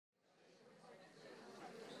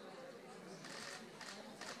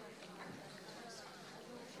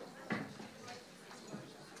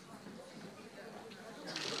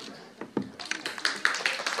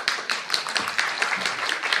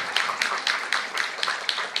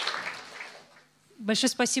Большое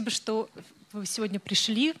спасибо, что вы сегодня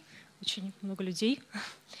пришли. Очень много людей.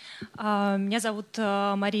 Меня зовут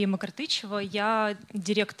Мария Макартычева. Я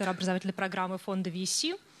директор образовательной программы фонда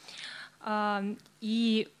V-A-C.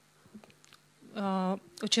 И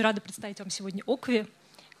очень рада представить вам сегодня Okwui,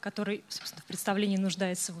 который, собственно, в представлении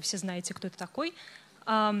нуждается. Вы все знаете, кто это такой.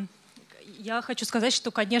 Я хочу сказать,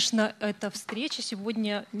 что, конечно, эта встреча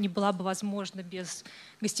сегодня не была бы возможна без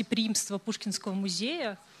гостеприимства Пушкинского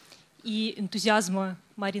музея и энтузиазма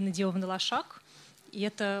Марины Диовны Лошак. И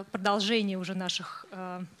это продолжение уже наших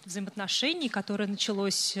взаимоотношений, которое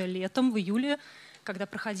началось летом, в июле, когда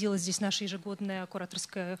проходила здесь наша ежегодная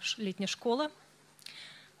кураторская летняя школа.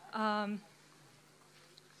 У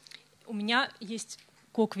меня есть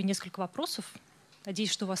к Okwui несколько вопросов. Надеюсь,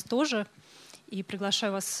 что у вас тоже. И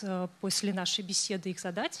приглашаю вас после нашей беседы их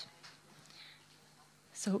задать.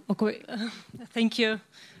 So, Okwui, thank you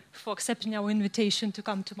for accepting our invitation to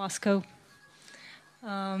come to Moscow.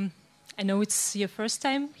 I know it's your first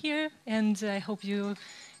time here, and I hope you're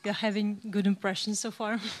having good impressions so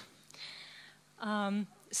far.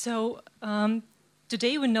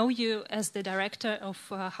 Today we know you as the director of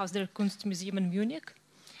Haus der Kunst Museum in Munich,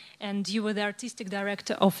 and you were the artistic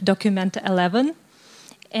director of Documenta 11,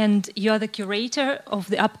 and you are the curator of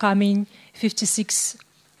the upcoming 56th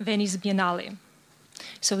Venice Biennale.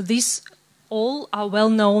 So these all are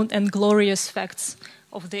well-known and glorious facts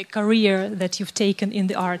of the career that you've taken in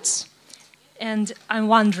the arts. And I'm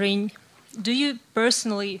wondering, do you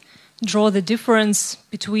personally draw the difference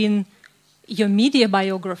between your media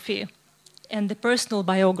biography and the personal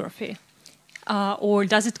biography, or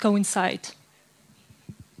does it coincide?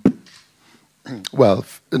 Well,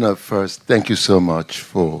 first, thank you so much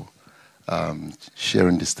for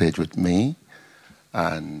sharing the stage with me.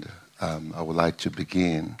 And I would like to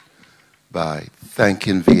begin by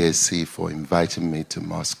thanking V-A-C for inviting me to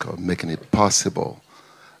Moscow, making it possible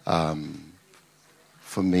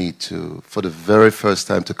for me to, for the very first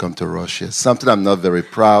time, to come to Russia, something I'm not very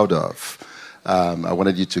proud of. I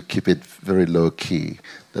wanted you to keep it very low-key,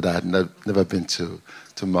 that I had never been to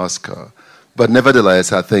Moscow. But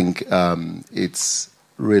nevertheless, I think it's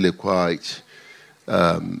really quite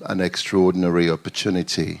an extraordinary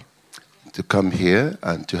opportunity to come here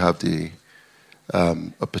and to have the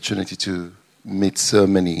opportunity to meet so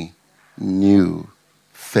many new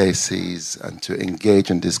faces and to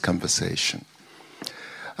engage in this conversation.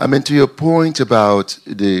 I mean, to your point about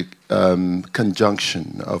the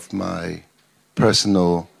conjunction of my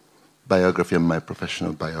personal biography and my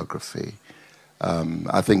professional biography,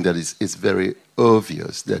 I think that it's very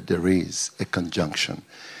obvious that there is a conjunction,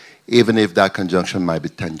 even if that conjunction might be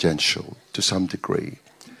tangential to some degree.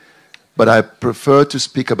 But I prefer to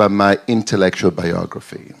speak about my intellectual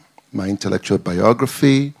biography. My intellectual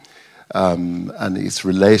biography and its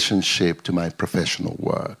relationship to my professional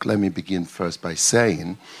work. Let me begin first by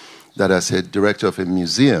saying that as a director of a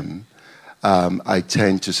museum, I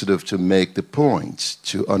tend to to make the point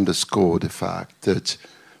to underscore the fact that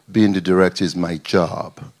being the director is my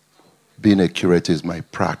job, being a curator is my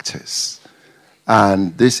practice.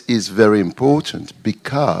 And this is very important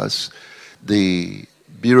because the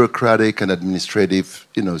bureaucratic and administrative,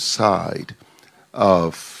 side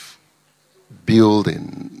of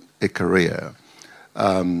building a career,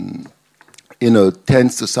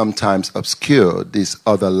 tends to sometimes obscure this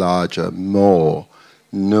other larger, more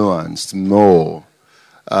nuanced, more,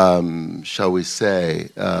 shall we say,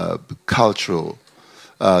 cultural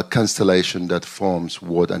constellation that forms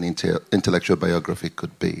what an intellectual biography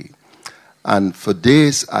could be. And for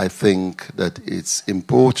this, I think that it's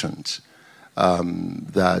important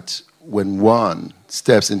that when one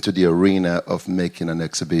steps into the arena of making an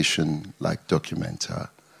exhibition like Documenta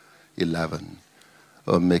 11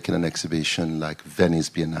 or making an exhibition like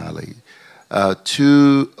Venice Biennale,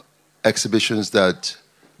 two exhibitions that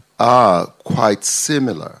are quite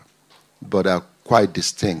similar but are quite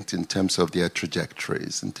distinct in terms of their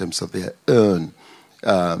trajectories, in terms of their own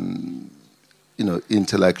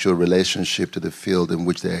intellectual relationship to the field in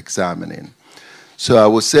which they're examining. So I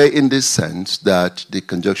would say in this sense that the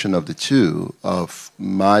conjunction of the two, of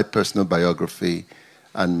my personal biography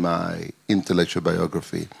and my intellectual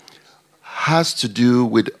biography, has to do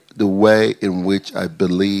with the way in which I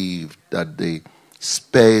believe that the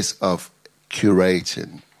space of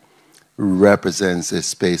curating represents a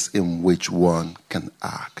space in which one can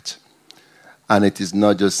act. And it is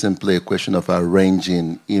not just simply a question of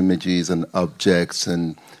arranging images and objects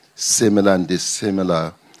and similar and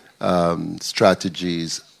dissimilar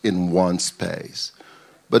strategies in one space,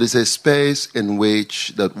 but it's a space in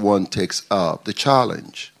which that one takes up the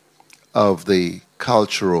challenge of the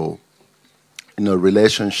cultural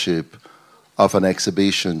relationship of an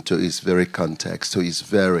exhibition to its very context, to its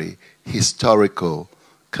very historical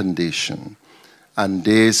condition. And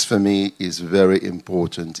this, for me, is very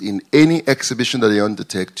important in any exhibition that you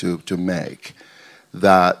undertake to make,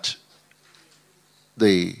 that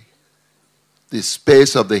the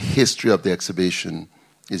space of the history of the exhibition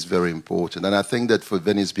is very important. And I think that for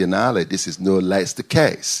Venice Biennale, this is no less the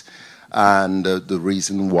case. And the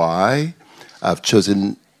reason why I've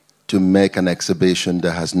chosen to make an exhibition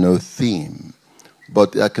that has no theme,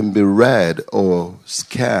 but that can be read or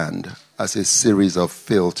scanned as a series of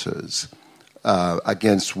filters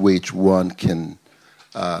against which one can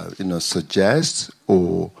suggest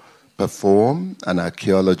or perform an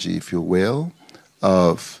archaeology, if you will,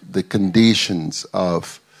 of the conditions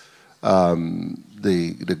of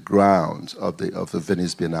the grounds of the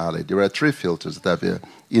Venice Biennale. There are three filters that have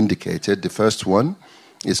indicated. The first one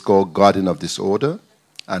is called Garden of Disorder,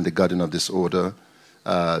 and the Garden of Disorder,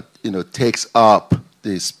 takes up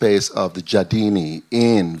the space of the Giardini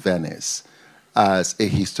in Venice as a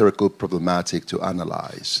historical problematic to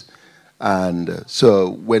analyze. And so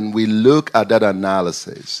when we look at that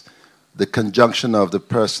analysis, the conjunction of the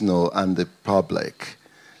personal and the public,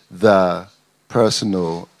 the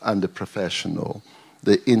personal and the professional,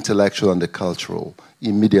 the intellectual and the cultural,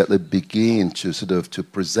 immediately begin to to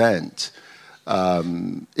present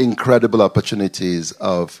incredible opportunities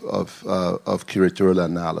of curatorial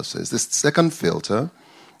analysis. This second filter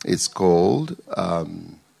is called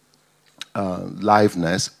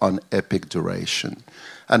liveness on epic duration.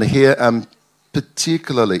 And here I'm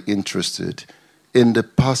particularly interested in the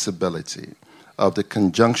possibility of the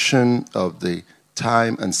conjunction of the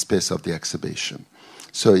time and space of the exhibition.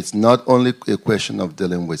 So it's not only a question of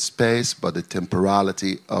dealing with space, but the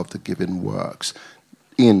temporality of the given works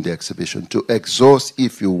in the exhibition, to exhaust,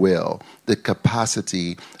 if you will, the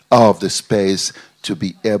capacity of the space to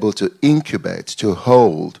be able to incubate, to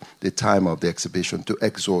hold the time of the exhibition, to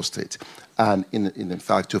exhaust it, and in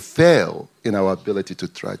fact to fail in our ability to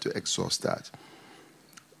try to exhaust that.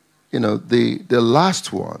 The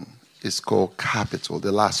last one is called capital,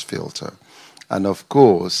 the last filter. And of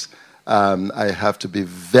course, I have to be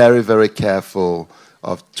very, very careful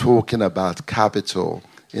of talking about capital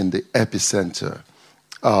in the epicenter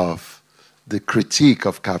of the critique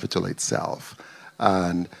of capital itself.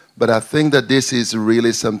 But I think that this is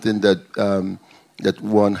really something that that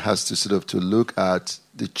one has to to look at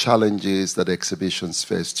the challenges that exhibitions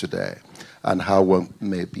face today and how one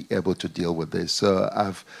may be able to deal with this. So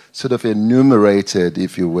I've enumerated,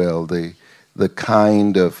 if you will, the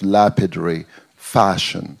kind of lapidary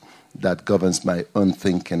fashion that governs my own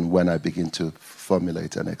thinking when I begin to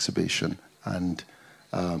formulate an exhibition, and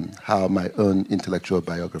how my own intellectual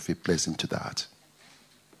biography plays into that.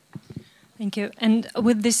 Thank you. And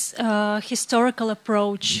with this historical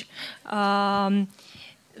approach, the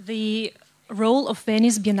role of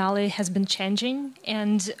Venice Biennale has been changing.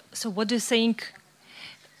 And so what do you think,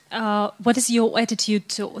 what is your attitude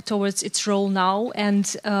towards its role now and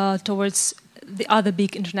towards the other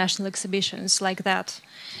big international exhibitions like that?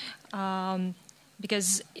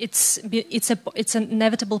 Because it's an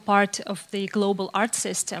inevitable part of the global art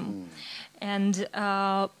system, and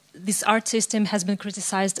this art system has been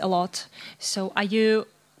criticized a lot. So,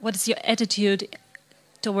 what is your attitude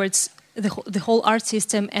towards the whole art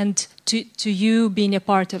system and to you being a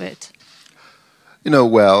part of it?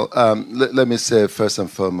 Let me say first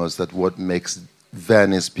and foremost that what makes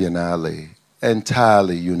Venice Biennale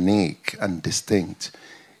entirely unique and distinct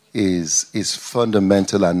is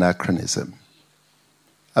fundamental anachronism.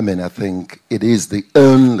 I mean, I think it is the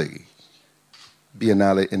only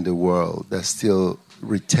Biennale in the world that still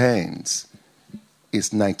retains its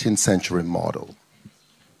 19th century model.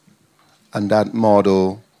 And that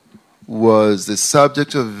model was the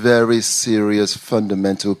subject of very serious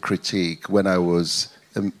fundamental critique when I was,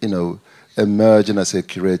 emerging as a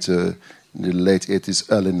curator in the late 80s,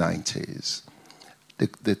 early 90s.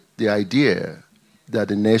 The idea that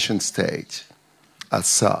the nation state, as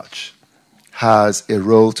such, has a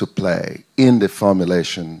role to play in the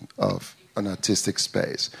formulation of an artistic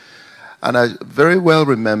space. And I very well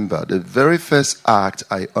remember the very first act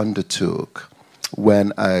I undertook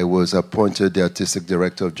when I was appointed the artistic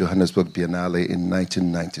director of Johannesburg Biennale in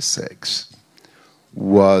 1996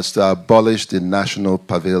 was to abolish the national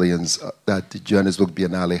pavilions that the Johannesburg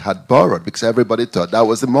Biennale had borrowed, because everybody thought that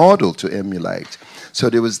was the model to emulate. So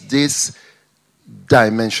there was this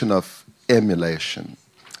dimension of emulation,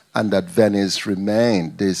 and that Venice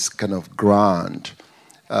remained this kind of grand,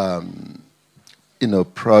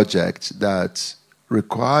 project that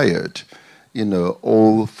required,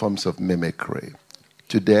 all forms of mimicry.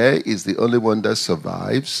 Today is the only one that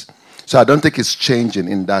survives. So I don't think it's changing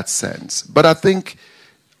in that sense. But I think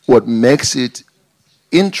what makes it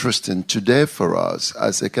interesting today for us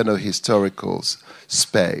as a kind of historical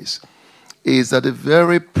space is that the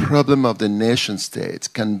very problem of the nation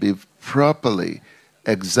state can be properly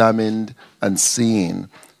examined and seen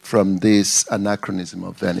from this anachronism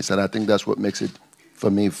of Venice. And I think that's what makes it,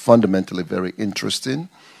 for me, fundamentally very interesting,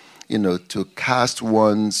 to cast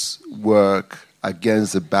one's work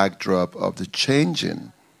against the backdrop of the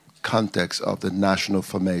changing context of the national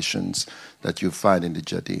formations that you find in the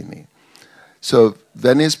Giardini. So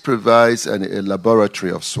Venice provides a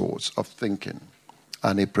laboratory of sorts of thinking,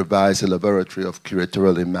 and it provides a laboratory of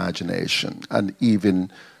curatorial imagination, and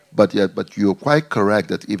but you're quite correct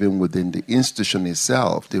that even within the institution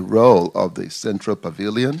itself, the role of the Central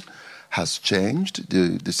Pavilion has changed.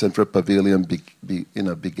 The Central Pavilion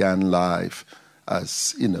began life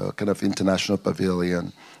as kind of international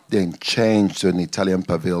pavilion, then changed to an Italian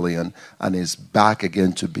pavilion, and is back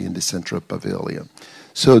again to being the Central Pavilion.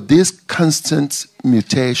 So this constant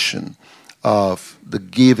mutation of the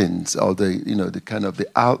givings or the kind of the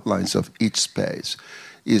outlines of each space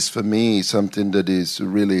is, for me, something that is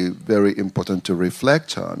really very important to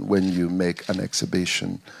reflect on when you make an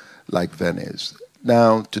exhibition like Venice.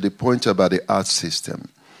 Now, to the point about the art system,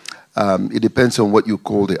 it depends on what you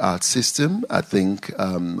call the art system. I think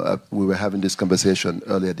we were having this conversation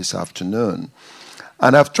earlier this afternoon.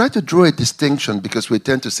 And I've tried to draw a distinction because we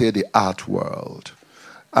tend to say the art world.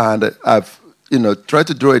 And I've tried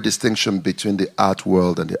to draw a distinction between the art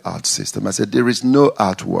world and the art system. I said there is no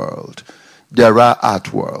art world. There are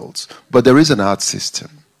art worlds. But there is an art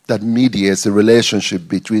system that mediates the relationship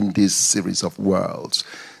between these series of worlds.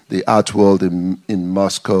 The art world in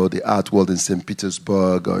Moscow, the art world in St.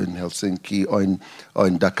 Petersburg, or in Helsinki, or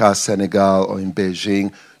in Dakar, Senegal, or in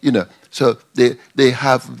Beijing. So they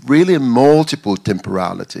have really multiple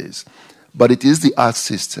temporalities. But it is the art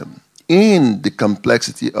system, in the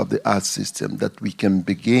complexity of the art system, that we can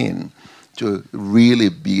begin to really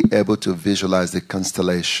be able to visualize the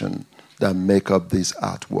constellation that make up these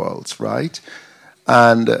art worlds, right?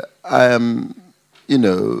 And I am,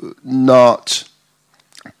 not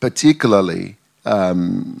particularly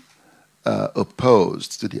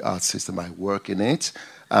opposed to the art system. I work in it.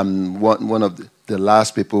 I'm one of the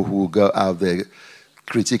last people who go out there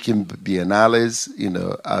critiquing biennales.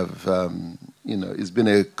 It's been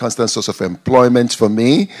a constant source of employment for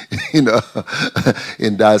me. In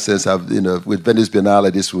that sense, with Venice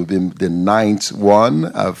Biennale, this will be the 9th one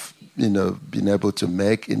I've been able to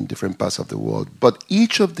make in different parts of the world. But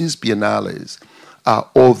each of these biennales are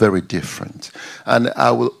all very different. And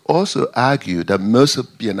I will also argue that most of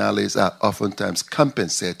biennales are oftentimes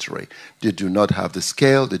compensatory. They do not have the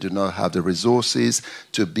scale, they do not have the resources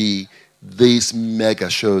to be these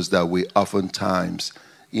mega shows that we oftentimes,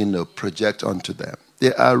 project onto them.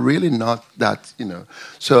 They are really not that,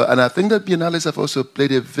 So, and I think that biennales have also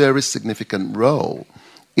played a very significant role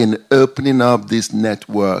in opening up this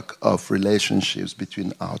network of relationships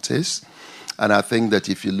between artists. And I think that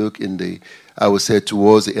if you look I would say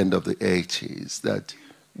towards the end of the 80s, that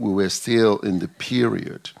we were still in the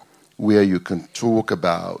period where you can talk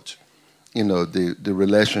about, the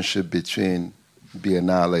relationship between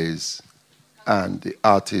biennales and the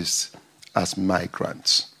artists as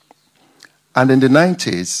migrants. And in the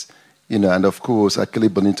 90s, and of course, Achille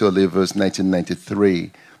Bonito Oliver's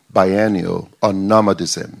 1993 biennial on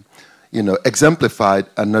nomadism, exemplified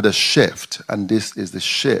another shift, and this is the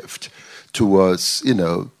shift towards,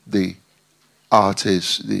 the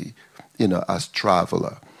artist, as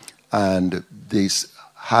traveler. And this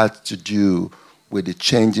had to do with the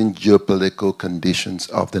changing geopolitical conditions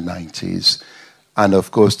of the 90s. And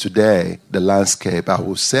of course, today, the landscape, I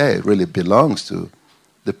would say, really belongs to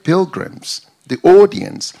the pilgrims, the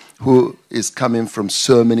audience, who is coming from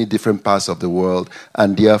so many different parts of the world,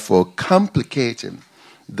 and therefore complicating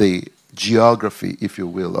the geography, if you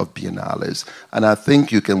will, of biennales. And I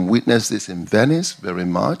think you can witness this in Venice very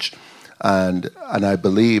much. And I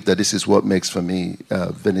believe that this is what makes, for me,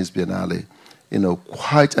 Venice Biennale,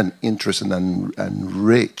 quite an interesting and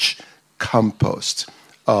rich compost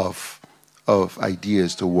of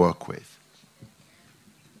ideas to work with.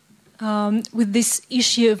 With this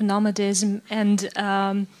issue of nomadism and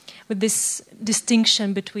with this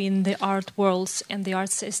distinction between the art worlds and the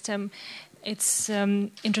art system, it's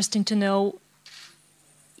interesting to know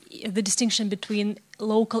the distinction between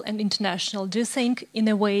local and international. Do you think, in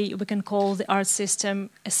a way, we can call the art system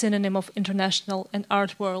a synonym of international and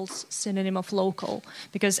art worlds synonym of local?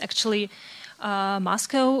 Because actually,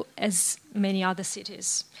 Moscow, as many other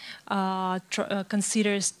cities,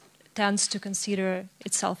 considers tends to consider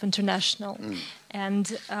itself international.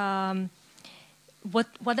 And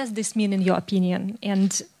what does this mean in your opinion?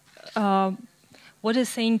 And what do you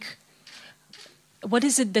think? What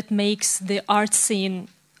is it that makes the art scene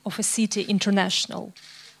of a city international?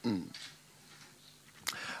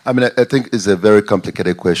 I mean, I think it's a very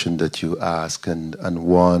complicated question that you ask, and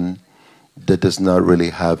one that does not really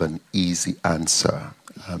have an easy answer.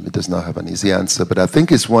 It does not have an easy answer, but I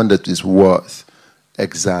think it's one that is worth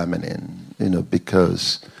examining,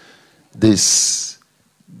 because this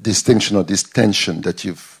distinction or this tension that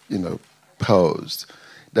you've, posed,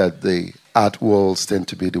 that the art worlds tend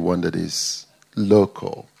to be the one that is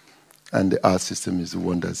local, and the art system is the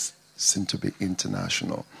one that's seen to be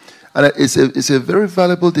international. And it's a very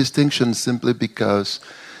valuable distinction simply because,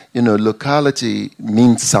 locality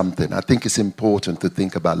means something. I think it's important to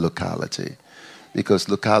think about locality because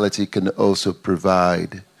locality can also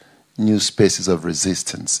provide new spaces of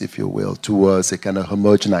resistance, if you will, towards a kind of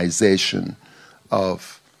homogenization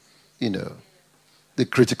of, the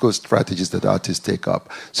critical strategies that artists take up.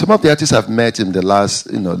 Some of the artists I've met in the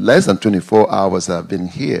last, less than 24 hours I've been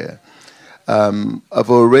here, they're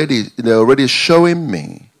already showing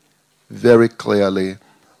me very clearly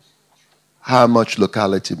how much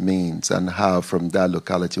locality means and how from that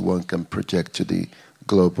locality one can project to the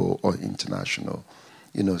global or international,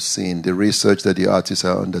 scene. The research that the artists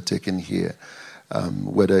are undertaking here,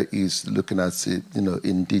 whether it's looking at it,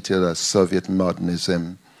 in detail as Soviet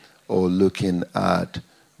modernism or looking at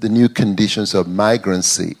the new conditions of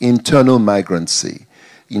migrancy, internal migrancy,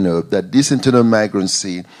 that this internal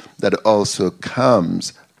migrancy that also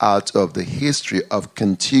comes out of the history of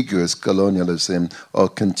contiguous colonialism or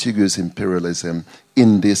contiguous imperialism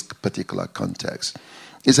in this particular context.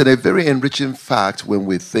 It's a very enriching fact when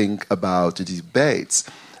we think about the debates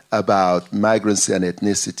about migrancy and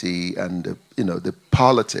ethnicity and the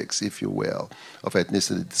politics, if you will, of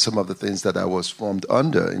ethnicity, some of the things that I was formed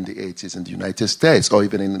under in the 80s in the United States or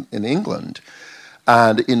even in England.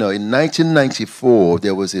 And, in 1994,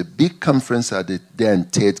 there was a big conference at the then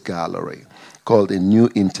Tate Gallery called A New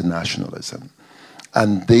Internationalism.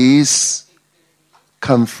 And this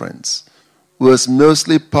conference was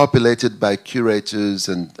mostly populated by curators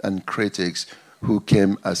and critics who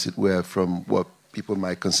came, as it were, from what people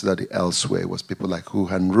might consider the elsewhere. It was people like Hu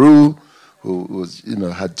Han-ru, who was,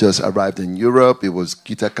 had just arrived in Europe. It was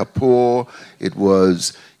Gita Kapoor. It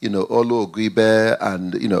was, Olu Ogwibe,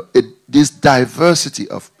 and, this diversity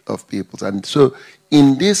of peoples. And so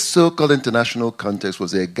in this so-called international context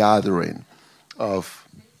was a gathering of,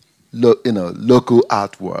 local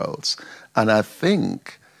art worlds. And I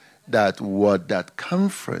think that what that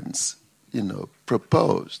conference,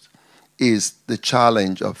 proposed is the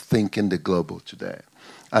challenge of thinking the global today.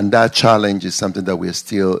 And that challenge is something that we're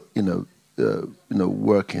still,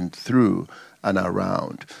 working through and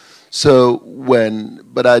around. So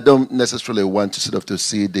but I don't necessarily want to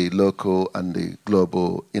see the local and the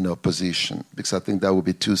global in opposition, because I think that would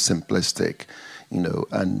be too simplistic,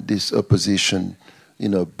 and this opposition,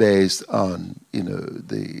 based on,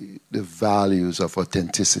 the values of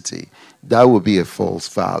authenticity, that would be a false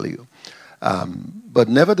value. But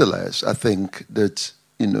nevertheless, I think that,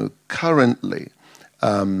 currently,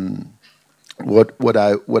 what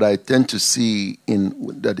I tend to see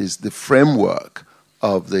that is the framework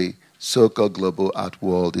of the so-called global art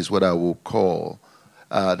world is what I will call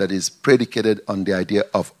that is predicated on the idea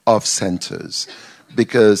of off-centers.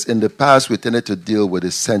 Because in the past, we tended to deal with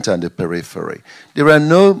the center and the periphery. There are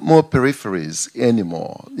no more peripheries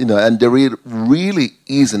anymore, and there really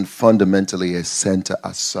isn't fundamentally a center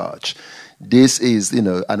as such. This is,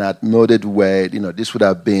 an outmoded way, this would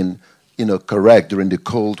have been, correct during the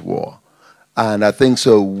Cold War. And I think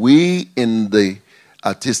so we in the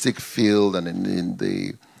artistic field and in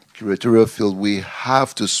the curatorial field, we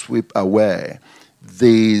have to sweep away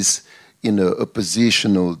these,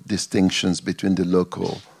 oppositional distinctions between the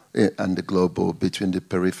local and the global, between the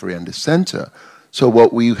periphery and the center. So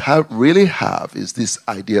what we really have is this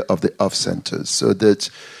idea of the off-centers, so that,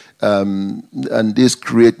 and this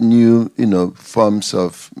create new, forms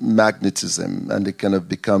of magnetism, and they kind of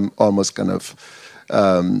become almost kind of,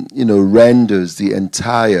 renders the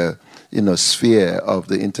entire, sphere of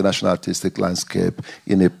the international artistic landscape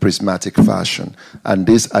in a prismatic fashion. And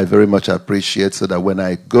this I very much appreciate, so that when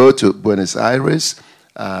I go to Buenos Aires,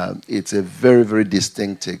 it's a very, very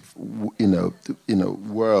distinctive,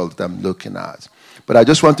 world that I'm looking at. But I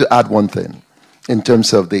just want to add one thing in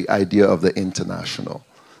terms of the idea of the international.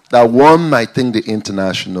 That one might think the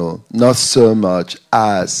international not so much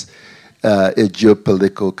as a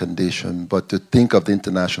geopolitical condition, but to think of the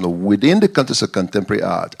international within the context of contemporary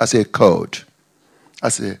art as a code,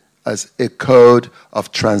 as as a code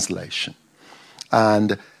of translation.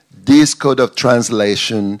 And this code of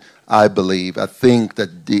translation, I think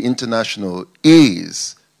that the international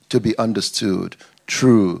is to be understood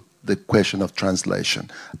through the question of translation.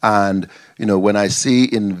 And, when I see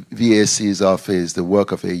in V-A-C's office the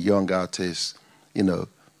work of a young artist,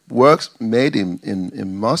 works made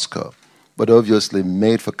in Moscow, but obviously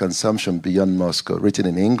made for consumption beyond Moscow, written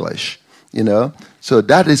in English, So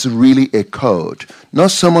that is really a code.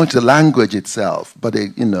 Not so much the language itself, but,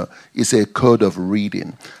 it's a code of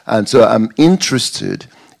reading. And so I'm interested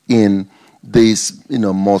in this,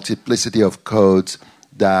 multiplicity of codes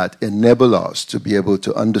that enable us to be able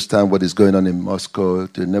to understand what is going on in Moscow,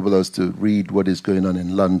 to enable us to read what is going on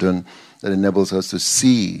in London, that enables us to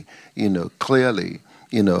see, clearly,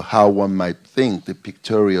 how one might think the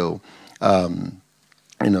pictorial,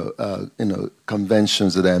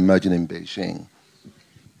 conventions that are emerging in Beijing.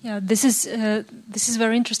 Yeah, this is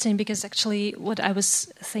very interesting, because actually what I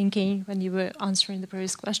was thinking when you were answering the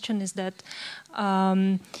previous question is that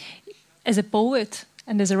as a poet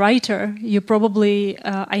and as a writer, you probably,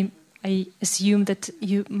 I assume that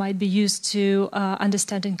you might be used to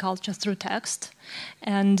understanding culture through text,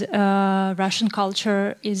 and Russian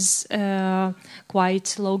culture is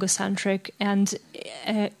quite logocentric, and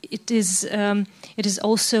it is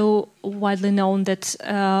also widely known that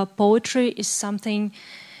poetry is something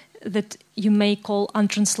that you may call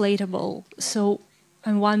untranslatable. So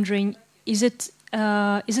I'm wondering, is it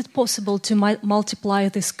possible to multiply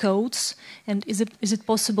these codes, and is it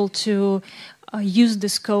possible to use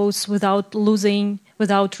these codes without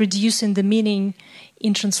reducing the meaning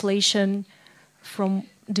in translation from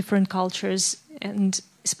different cultures, and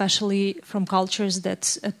especially from cultures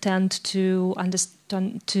that tend to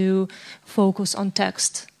focus on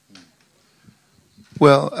text?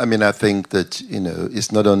 Well, I think that,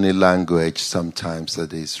 it's not only language sometimes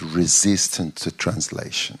that is resistant to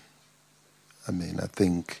translation. I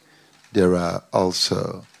think there are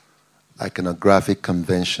also iconographic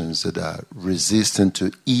conventions that are resistant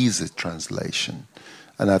to easy translation.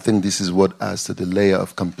 And I think this is what adds to the layer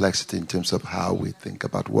of complexity in terms of how we think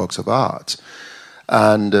about works of art.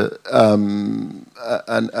 But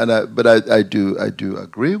I do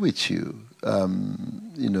agree with you,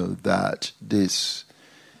 that this,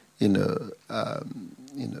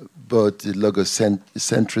 both the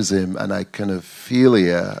logocentrism and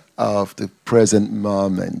iconophilia of the present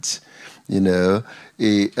moment,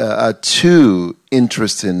 are two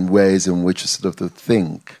interesting ways in which sort of to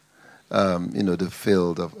think, the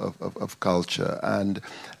field of culture, and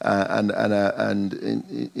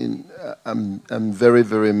I'm very,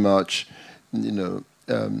 very much,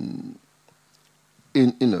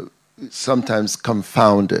 sometimes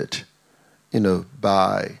confounded,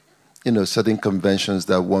 by, certain conventions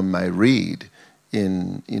that one might read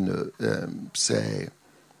in, say,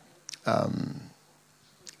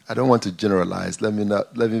 I don't want to generalize. Let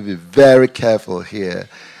me be very careful here.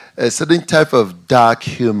 A certain type of dark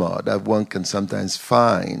humor that one can sometimes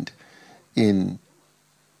find in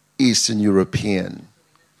Eastern European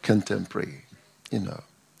contemporary, the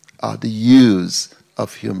use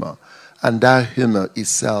of humor. And that humor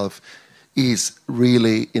itself is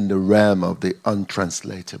really in the realm of the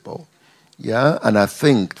untranslatable. Yeah? And I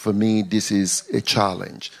think, for me, this is a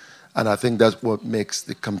challenge. And I think that's what makes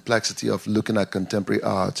the complexity of looking at contemporary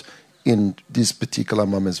art in these particular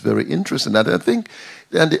moments very interesting. And I think,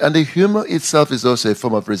 and the humor itself is also a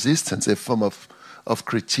form of resistance, a form of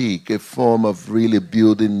critique, a form of really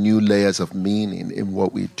building new layers of meaning in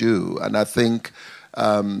what we do. And I think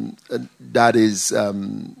that is,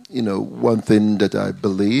 one thing that I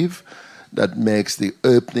believe that makes the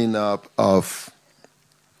opening up of,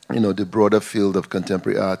 the broader field of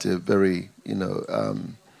contemporary art a very,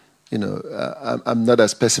 I'm not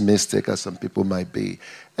as pessimistic as some people might be.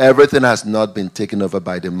 Everything has not been taken over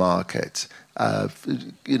by the market,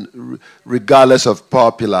 regardless of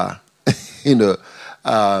popular,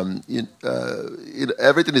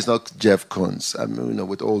 everything is not Jeff Koons.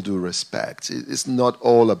 With all due respect, it's not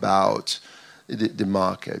all about the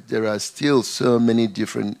market. There are still so many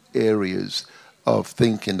different areas of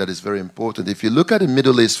thinking that is very important. If you look at the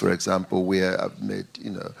Middle East, for example, where I've made,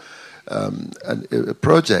 a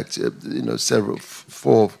project,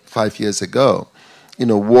 4-5 years ago,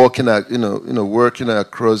 working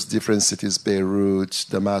across different cities, Beirut,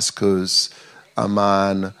 Damascus,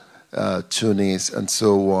 Amman, Tunis, and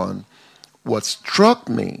so on. What struck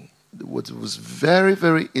me, what was very,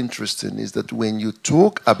 very interesting, is that when you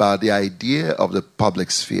talk about the idea of the public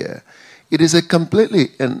sphere, it is a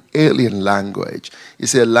completely an alien language.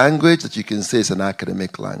 It's a language that you can say is an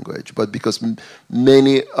academic language, but because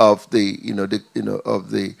many of the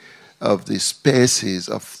of the spaces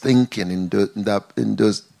of thinking in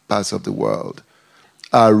those parts of the world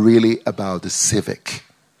are really about the civic,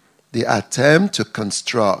 the attempt to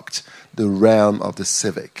construct the realm of the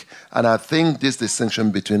civic. And I think this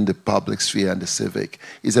distinction between the public sphere and the civic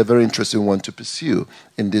is a very interesting one to pursue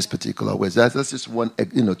in this particular way. That's just one,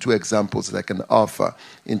 two examples that I can offer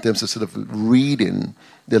in terms of sort of reading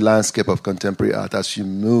the landscape of contemporary art as you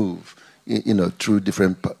move, through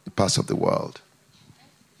different parts of the world.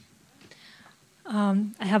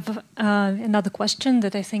 I have another question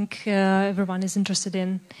that I think everyone is interested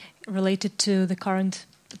in, related to the current...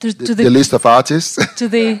 The list of artists? To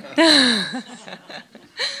the...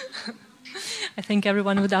 I think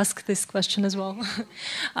everyone would ask this question as well.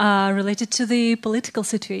 Related to the political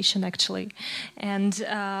situation, actually. And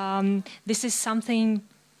this is something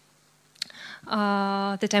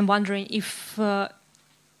that I'm wondering if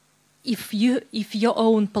your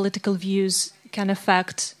own political views can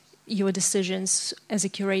affect your decisions as a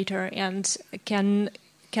curator, and can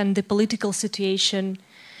the political situation,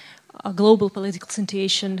 a global political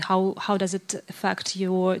situation, how does it affect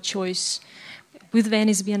your choice with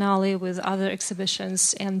Venice Biennale, with other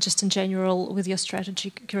exhibitions, and just in general with your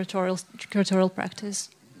strategic curatorial practice?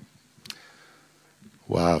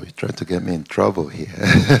 Wow, you're trying to get me in trouble here.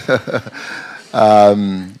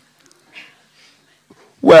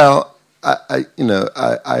 Well, I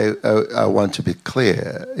want to be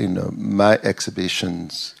clear. My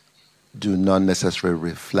exhibitions do not necessarily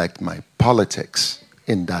reflect my politics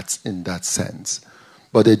in that sense,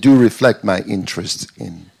 but they do reflect my interest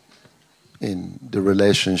in the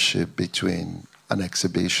relationship between an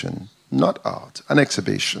exhibition, not art, an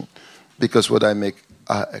exhibition, because what I make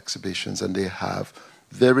are exhibitions, and they have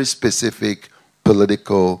very specific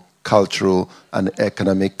political, cultural, and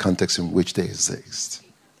economic context in which they exist.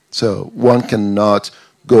 So one cannot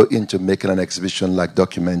go into making an exhibition like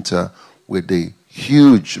Documenta with the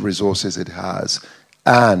huge resources it has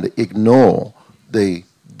and ignore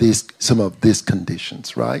some of these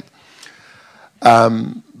conditions, right?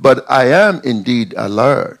 But I am indeed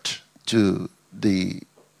alert to the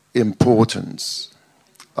importance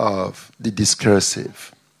of the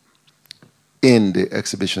discursive in the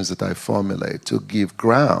exhibitions that I formulate to give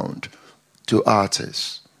ground to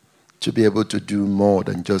artists to be able to do more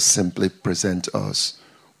than just simply present us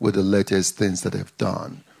with the latest things that they've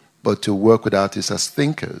done, but to work with artists as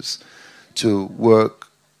thinkers, to work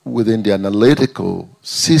within the analytical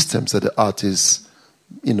systems that the artists,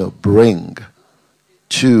 bring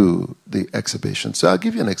to the exhibition. So I'll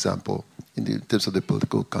give you an example in terms of the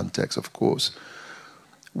political context, of course.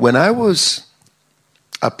 When I was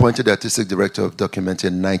appointed artistic director of Documenta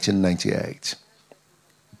in 1998,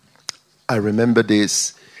 I remember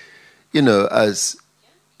this as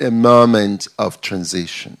a moment of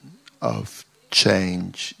transition, of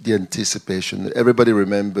change, the anticipation. Everybody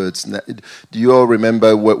remembers. Do you all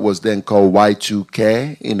remember what was then called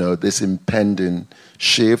Y2K? This impending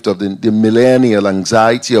shift of the millennial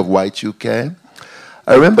anxiety of Y2K.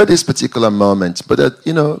 I remember this particular moment, but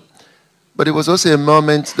but it was also a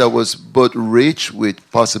moment that was both rich with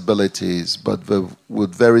possibilities, but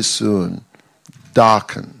would very soon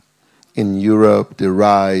darken. In Europe, the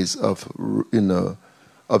rise of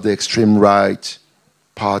the extreme right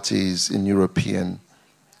parties in European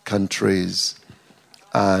countries,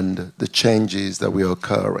 and the changes that were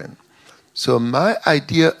occurring. So my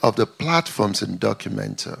idea of the platforms in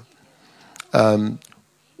Documenta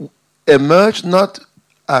emerged not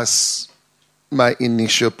as my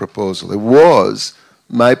initial proposal.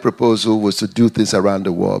 My proposal was to do things around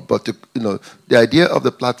the world, but the idea of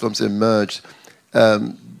the platforms emerged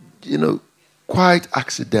quite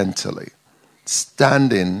accidentally,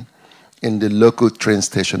 standing in the local train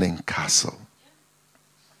station in Kassel.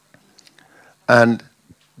 And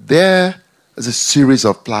there is a series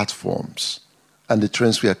of platforms, and the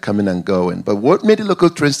trains were coming and going. But what made the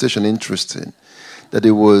local train station interesting, that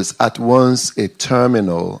it was at once a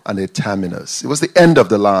terminal and a terminus. It was the end of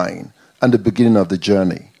the line and the beginning of the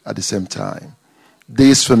journey at the same time.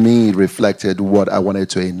 This, for me, reflected what I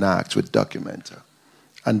wanted to enact with Documenta.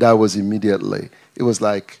 And that was immediately, it was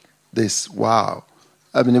like this, wow.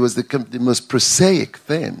 I mean, it was the most prosaic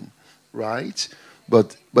thing, right?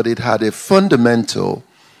 But it had a fundamental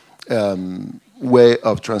way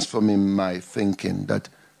of transforming my thinking, that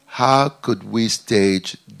how could we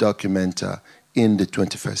stage Documenta in the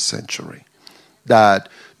 21st century?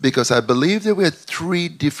 Because I believe there were 3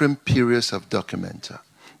 different periods of Documenta.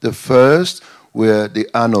 The first were the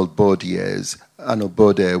Arnold Baud years,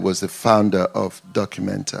 Bode was the founder of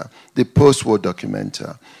Documenta, the post-war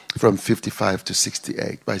Documenta, from 55 to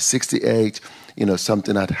 68. By 68,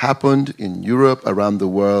 something had happened in Europe, around the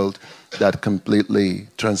world, that completely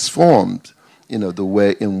transformed, the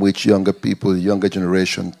way in which younger people, the younger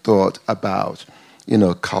generation, thought about,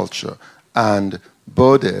 culture. And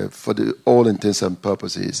Bode, for all intents and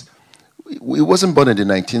purposes, it wasn't born in the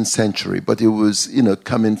 19th century, but it was,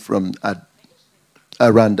 coming from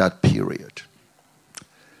around that period.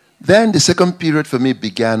 Then the second period for me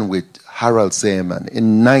began with Harald Zeeman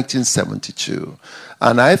in 1972.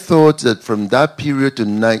 And I thought that from that period to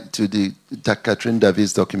the Catherine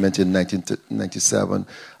Davis document in 1997,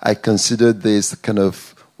 I considered this kind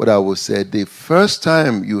of what I would say the first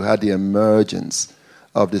time you had the emergence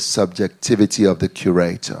of the subjectivity of the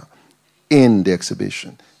curator in the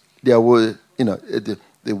exhibition. There was, the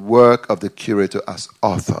work of the curator as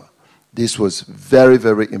author. This was very,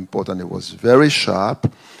 very important. It was very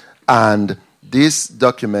sharp. And this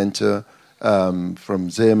documenter from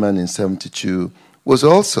Zeeman in 72 was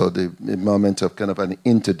also the moment of kind of an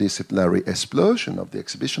interdisciplinary explosion of the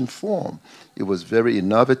exhibition form. It was very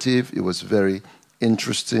innovative. It was very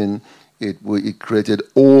interesting. It created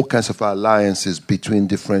all kinds of alliances between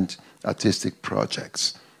different artistic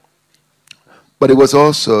projects. But it was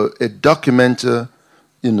also a documenter,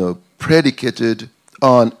 predicated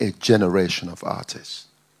on a generation of artists.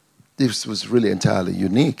 This was really entirely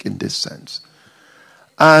unique in this sense.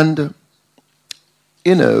 And,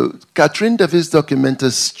 Catherine Davis'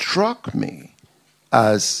 Documenta struck me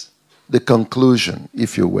as the conclusion,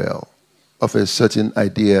 if you will, of a certain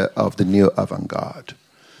idea of the new avant-garde.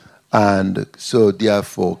 And so,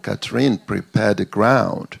 therefore, Catherine prepared the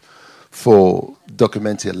ground for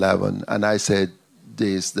Documenta 11. And I said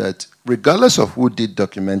this, that regardless of who did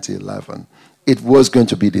Documenta 11, it was going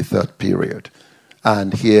to be the third period.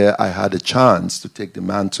 And here I had a chance to take the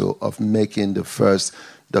mantle of making the first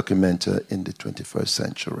Documenta in the 21st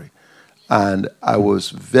century. And I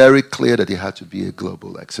was very clear that it had to be a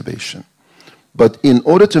global exhibition. But in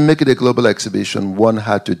order to make it a global exhibition, one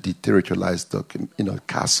had to deterritorialize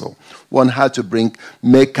Kassel. One had to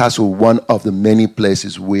make Kassel one of the many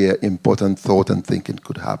places where important thought and thinking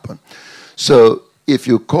could happen. So if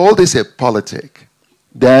you call this a politic,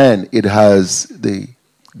 then it has the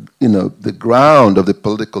ground of the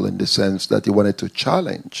political in the sense that he wanted to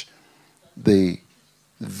challenge the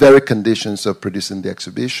very conditions of producing the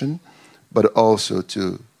exhibition, but also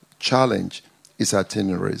to challenge its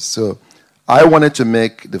itineraries. So I wanted to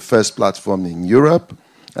make the first platform in Europe,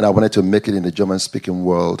 and I wanted to make it in the German-speaking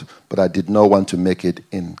world, but I did not want to make it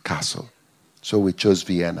in Kassel. So we chose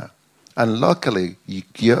Vienna. And luckily,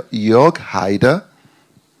 Jörg Haider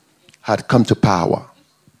had come to power.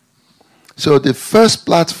 So the first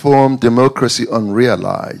platform, Democracy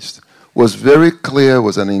Unrealized, was very clear,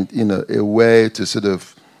 was a way to sort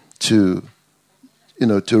of to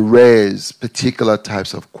raise particular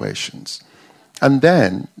types of questions. And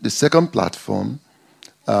then the second platform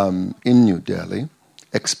in New Delhi,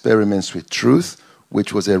 Experiments with Truth,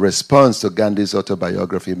 which was a response to Gandhi's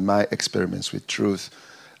autobiography, My Experiments with Truth,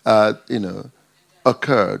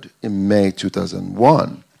 occurred in May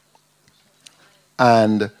 2001.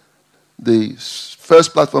 And the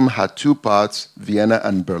first platform had two parts, Vienna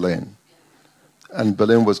and Berlin. And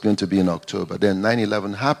Berlin was going to be in October. Then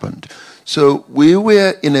 9/11 happened. So we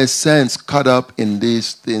were, in a sense, caught up in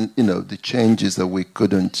these things, the changes that we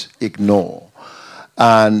couldn't ignore.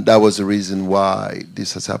 And that was the reason why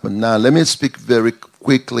this has happened. Now, let me speak very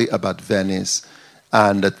quickly about Venice,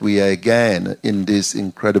 and that we are again in this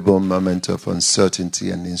incredible moment of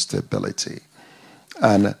uncertainty and instability.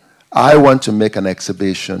 And I want to make an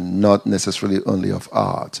exhibition, not necessarily only of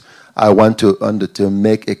art. I want to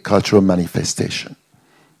make a cultural manifestation.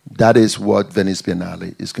 That is what Venice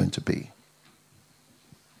Biennale is going to be.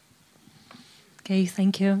 Okay,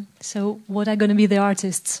 thank you. So what are going to be the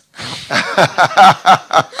artists?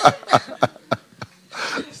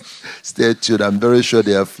 Stay tuned. I'm very sure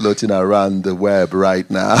they are floating around the web right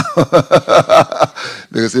now.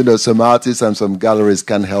 Because, some artists and some galleries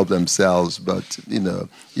can't help themselves. But,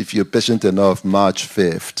 if you're patient enough, March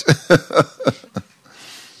 5th.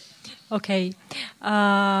 Okay.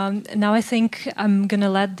 Now I think I'm going to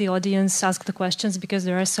let the audience ask the questions because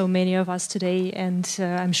there are so many of us today, and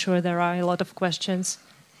I'm sure there are a lot of questions.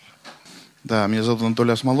 Да, меня зовут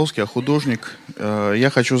Анатолий Осмоловский, я художник. Я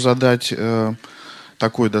хочу задать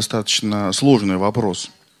такой достаточно сложный вопрос.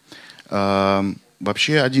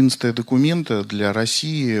 Вообще 11-я документа для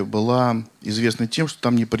России была известна тем, что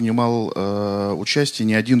там не принимал участие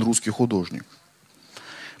ни один русский художник.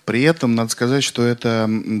 При этом надо сказать, что эта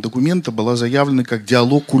документа была заявлена как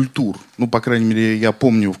диалог культур. Ну, по крайней мере, я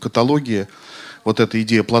помню в каталоге вот эта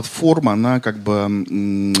идея платформы, она как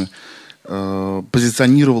бы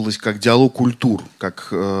позиционировалась как диалог культур, как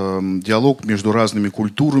диалог между разными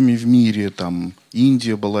культурами в мире, там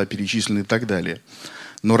Индия была перечислена и так далее.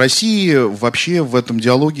 Но России вообще в этом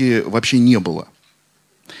диалоге вообще не было.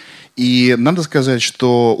 И надо сказать,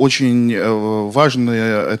 что очень важно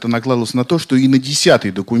это накладывалось на то, что и на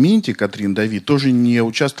 10-й документе Катрин Давид тоже не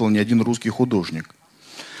участвовал ни один русский художник.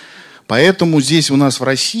 Поэтому здесь у нас в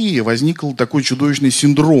России возник такой чудовищный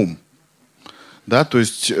синдром. Да, то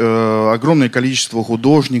есть огромное количество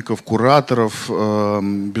художников, кураторов,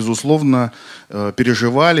 безусловно,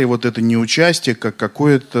 переживали вот это неучастие как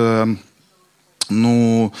какое-то,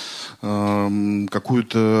 ну,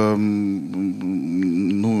 какую-то,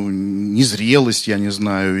 ну, незрелость, я не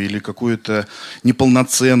знаю, или какую-то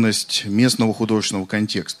неполноценность местного художественного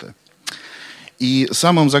контекста. И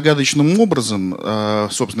самым загадочным образом,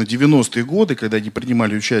 собственно, 90-е годы, когда не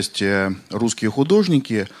принимали участие русские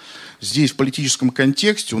художники, здесь в политическом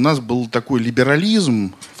контексте у нас был такой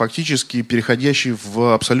либерализм, фактически переходящий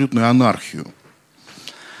в абсолютную анархию.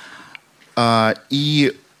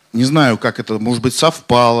 И не знаю, как это, может быть,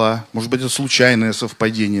 совпало, может быть, это случайное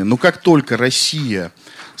совпадение, но как только Россия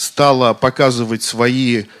стала показывать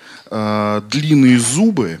свои длинные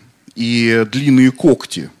зубы и длинные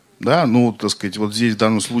когти, да, ну, так сказать, вот здесь в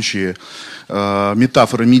данном случае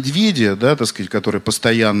метафора медведя, да, так сказать, которая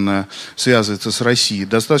постоянно связывается с Россией,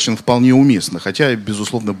 достаточно вполне уместна, хотя,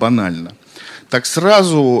 безусловно, банально. Так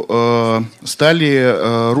сразу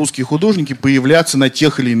стали русские художники появляться на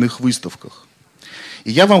тех или иных выставках.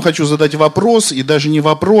 И я вам хочу задать вопрос, и даже не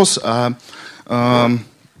вопрос, а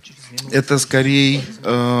это скорее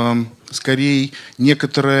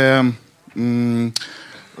некоторое...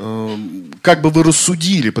 как бы вы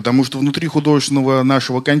рассудили, потому что внутри художественного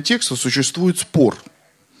нашего контекста существует спор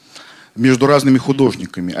между разными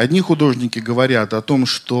художниками. Одни художники говорят о том,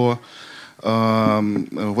 что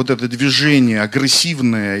вот это движение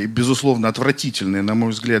агрессивное и, безусловно, отвратительное, на мой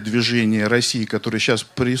взгляд, движение России, которое сейчас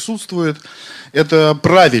присутствует, это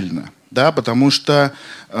правильно. Да, потому что,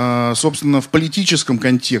 собственно, в политическом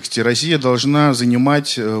контексте Россия должна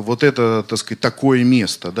занимать вот это, так сказать, такое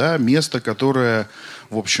место, да, место, которое,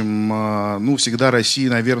 в общем, ну, всегда Россия,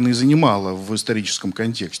 наверное, и занимала в историческом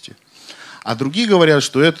контексте. А другие говорят,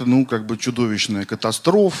 что это, ну, как бы чудовищная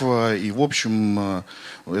катастрофа, и, в общем,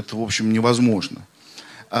 это, в общем, невозможно.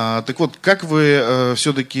 Так вот, как вы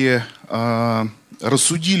все-таки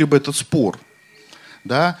рассудили бы этот спор?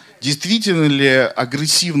 Да? Действительно ли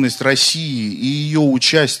агрессивность России и ее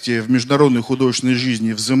участие в международной художественной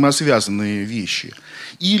жизни взаимосвязанные вещи?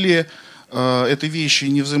 Или это вещи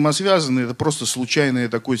не взаимосвязаны, это просто случайное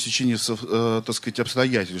такое сечение, так сказать,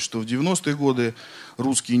 обстоятельств, что в 90-е годы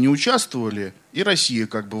русские не участвовали, и Россия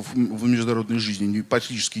как бы в международной жизни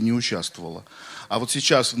практически не участвовала. А вот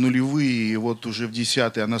сейчас в нулевые, и вот уже в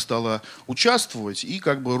 10-е она стала участвовать, и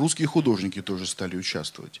как бы русские художники тоже стали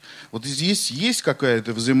участвовать. Вот здесь есть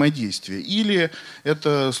какое-то взаимодействие, или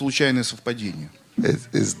это случайное совпадение?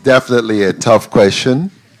 It's definitely a tough question.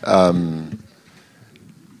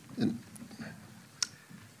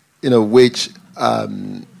 Which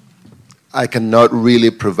I cannot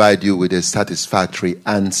really provide you with a satisfactory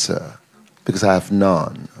answer because I have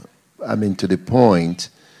none. I mean, to the point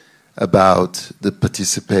about the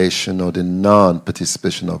participation or the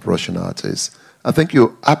non-participation of Russian artists, I think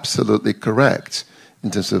you're absolutely correct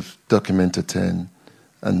in terms of Documenter 10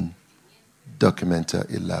 and Documenter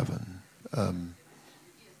 11.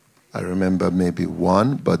 I remember maybe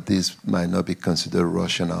one, but these might not be considered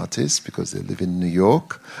Russian artists because they live in New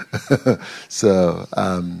York. So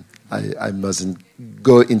I mustn't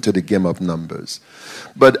go into the game of numbers.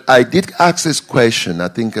 But I did ask this question, I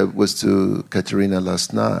think it was to Katerina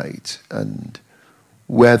last night, and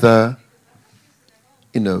whether,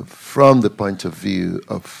 from the point of view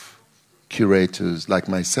of curators like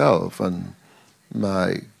myself and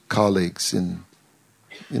my colleagues in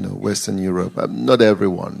Western Europe, not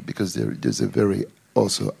everyone, because there's a very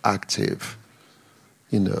also active,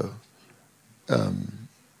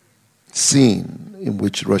 scene in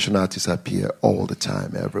which Russian artists appear all the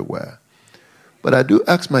time, everywhere. But I do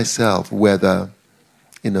ask myself whether,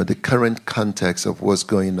 the current context of what's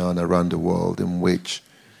going on around the world in which,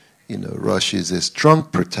 Russia is a strong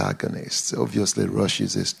protagonist. Obviously, Russia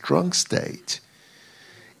is a strong state.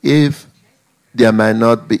 If there might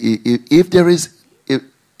not be,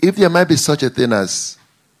 if there might be such a thing as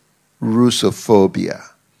Russophobia,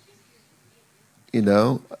 I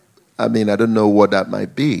don't know what that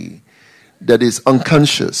might be, that is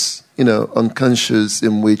unconscious, unconscious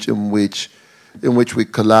in which we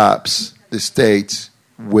collapse the state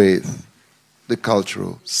with the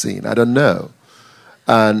cultural scene. I don't know.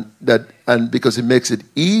 And because it makes it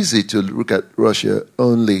easy to look at Russia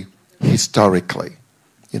only historically,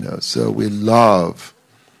 so we love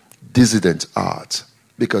dissident art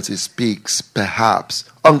because it speaks perhaps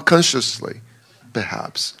unconsciously,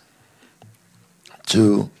 perhaps,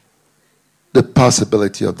 to the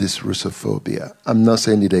possibility of this Russophobia. I'm not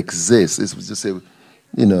saying it exists. It was just a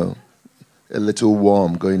little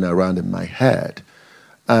worm going around in my head.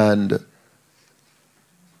 And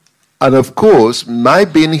of course, my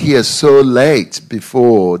being here so late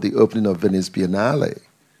before the opening of Venice Biennale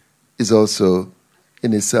is also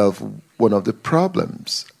in itself one of the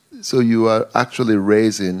problems. So you are actually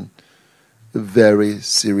raising a very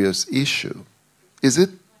serious issue. Is it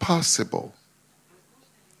possible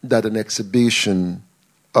that an exhibition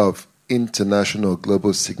of international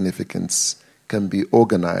global significance can be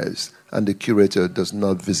organized and the curator does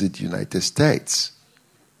not visit the United States?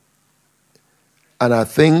 And I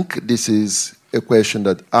think this is a question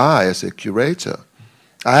that I, as a curator,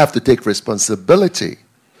 I have to take responsibility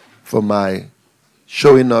for my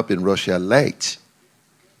showing up in Russia late.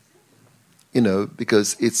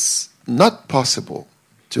 Because it's not possible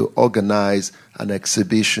to organize an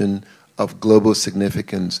exhibition of global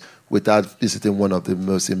significance without visiting one of the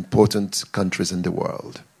most important countries in the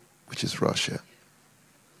world, which is Russia.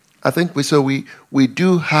 I think we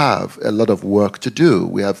do have a lot of work to do.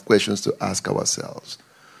 We have questions to ask ourselves.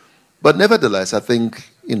 But nevertheless, I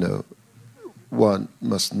think, one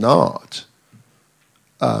must not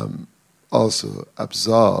also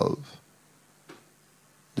absolve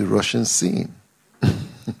the Russian scene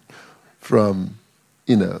from,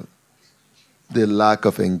 the lack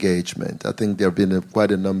of engagement. I think there have been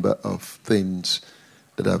quite a number of things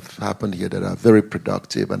that have happened here that are very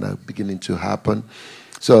productive and are beginning to happen.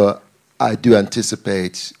 So I do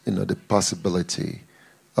anticipate, the possibility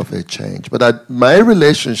of a change. But my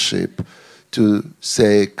relationship to,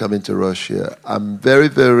 say, coming to Russia, I'm very,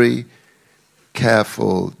 very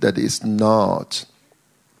careful that it's not,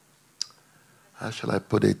 how shall I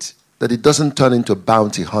put it, that it doesn't turn into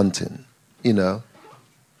bounty hunting,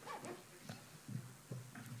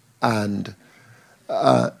 And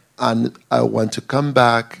I want to come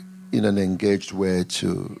back in an engaged way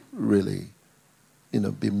to really,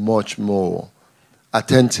 be much more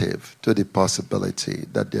attentive to the possibility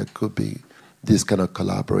that there could be these kind of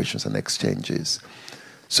collaborations and exchanges.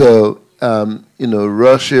 So,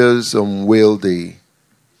 Russia's unwieldy,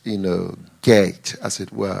 gate, as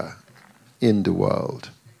it were, in the world,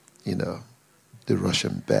 the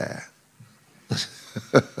Russian bear,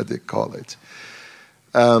 they call it,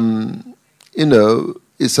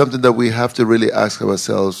 is something that we have to really ask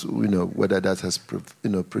ourselves, whether that has,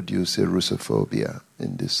 produced a Russophobia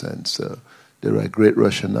in this sense. There are great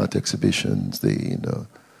Russian art exhibitions,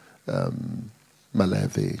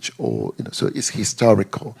 Malevich, or, so it's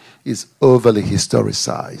historical. It's overly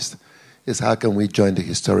historicized. It's how can we join the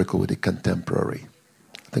historical with the contemporary?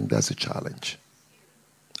 I think that's a challenge.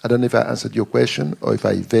 I don't know if I answered your question or if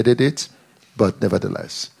I evaded it, but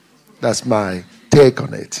nevertheless, that's my take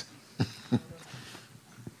on it.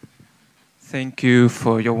 Thank you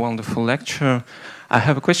for your wonderful lecture. I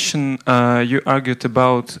have a question. You argued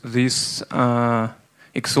about this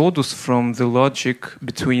exodus from the logic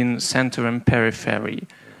between center and periphery.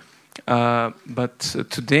 But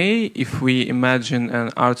today, if we imagine an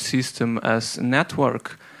art system as a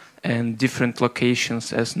network and different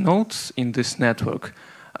locations as nodes in this network,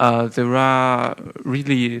 there are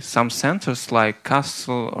really some centers like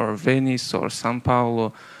Kassel or Venice or São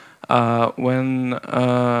Paulo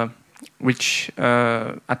which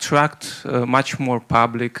attract much more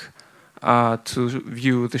public to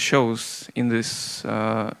view the shows in these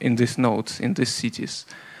nodes, in these cities.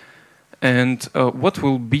 And what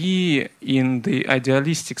will be in the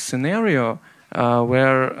idealistic scenario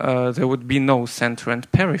where there would be no center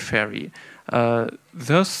and periphery?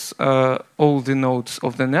 Thus, all the nodes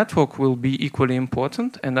of the network will be equally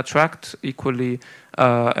important and attract equally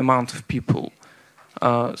amount of people.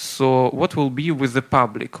 So what will be with the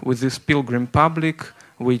public, with this pilgrim public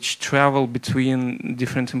which travel between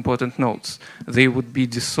different important nodes? They would be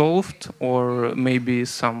dissolved or maybe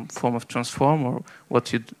some form of transform, or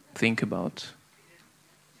what you'd think about?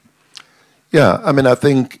 Yeah, I mean, I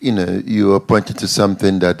think, you are pointing to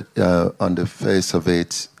something that on the face of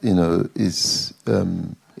it, is,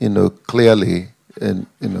 clearly,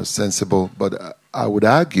 sensible, but I would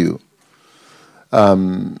argue,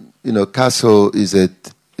 Kassel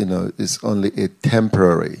is only a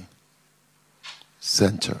temporary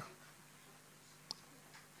center.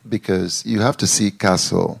 because you have to see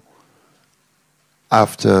castle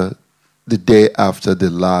after the day after the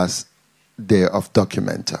last day of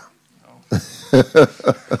Documenta.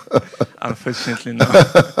 Unfortunately, no.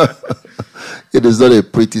 It is not a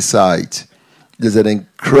pretty sight. There's an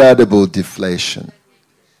incredible deflation,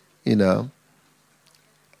 you know.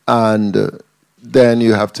 And then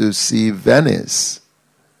you have to see Venice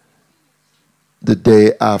the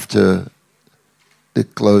day after the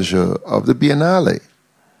closure of the Biennale.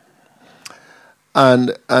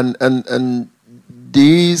 And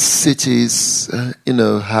these cities,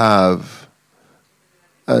 have,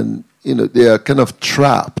 and they are kind of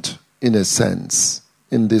trapped in a sense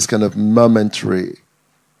in this kind of momentary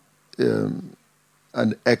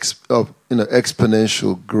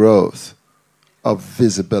exponential growth of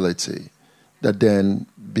visibility that then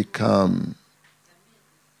become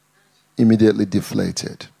immediately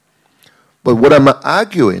deflated. But what I'm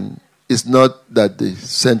arguing is not that the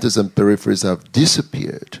centers and peripheries have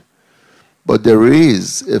disappeared, but there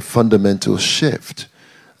is a fundamental shift.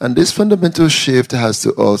 And this fundamental shift has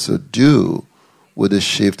to also do with a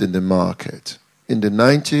shift in the market. In the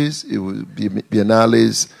 90s, it would be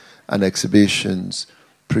biennales and exhibitions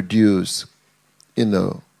produce,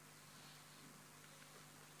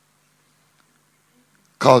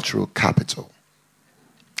 cultural capital.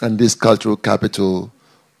 And this cultural capital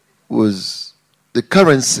was the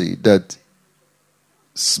currency that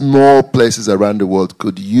small places around the world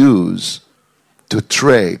could use to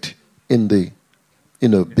trade in the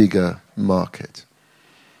bigger market.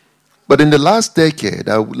 But in the last decade,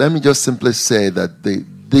 let me just simply say that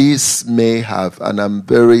this may have, and I'm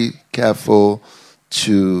very careful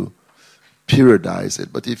to periodize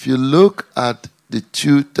it, but if you look at the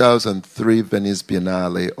 2003 Venice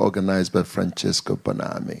Biennale organized by Francesco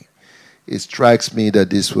Bonami, it strikes me that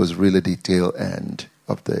this was really the tail end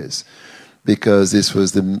of this, because this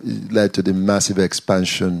was led to the massive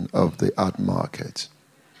expansion of the art market.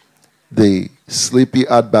 The sleepy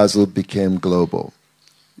Art Basel became global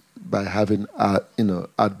by having Art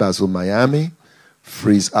Basel Miami.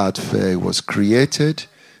 Frieze Art Fair was created.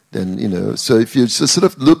 Then, so if you sort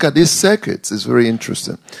of look at these circuits, it's very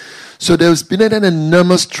interesting. So there's been an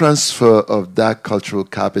enormous transfer of that cultural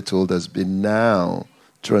capital that's been now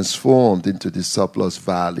transformed into the surplus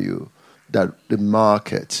value that the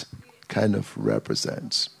market kind of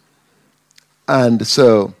represents. And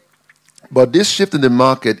so, but this shift in the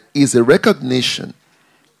market is a recognition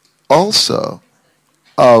also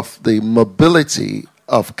of the mobility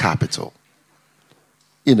of capital.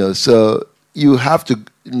 So you have to,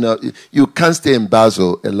 you can't stay in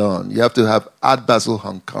Basel alone. You have to have Art Basel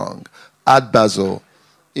Hong Kong, Art Basel,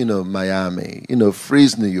 Miami,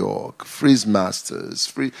 Frieze New York, Frieze Masters,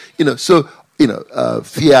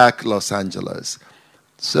 FIAC Los Angeles.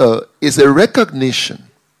 So it's a recognition,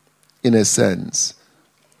 in a sense,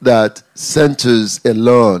 that centers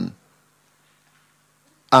alone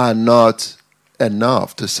are not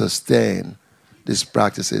enough to sustain these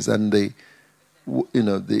practices. And the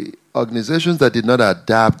organizations that did not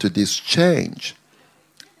adapt to this change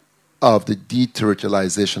of the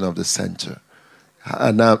deterritorialization of the center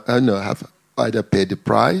and now have either paid the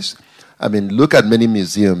price. I mean, look at many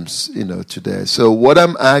museums, today. So what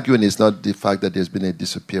I'm arguing is not the fact that there's been a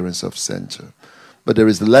disappearance of center, but there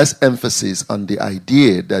is less emphasis on the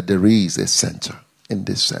idea that there is a center in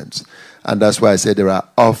this sense. And that's why I say there are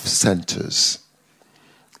off-centers.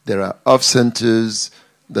 There are off-centers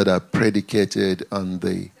that are predicated on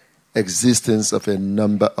the existence of a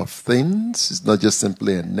number of things. It's not just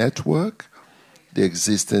simply a network. The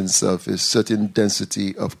existence of a certain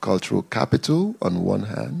density of cultural capital on one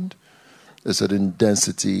hand, a certain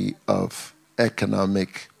density of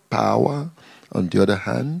economic power on the other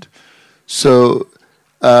hand. So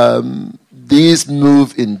these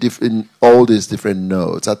move in all these different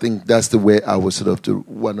nodes. I think that's the way I would sort of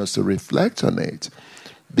want us to reflect on it.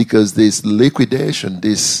 Because this liquidation,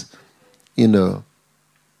 this,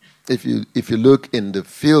 if you look in the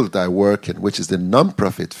field I work in, which is the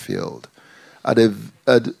non-profit field, at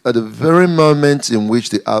the very moment in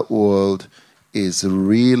which the art world is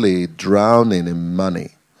really drowning in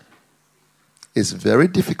money, it's very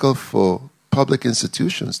difficult for public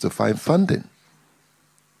institutions to find funding.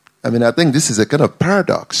 I mean, I think this is a kind of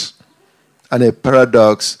paradox, and a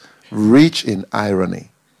paradox rich in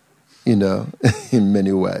irony, in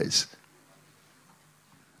many ways.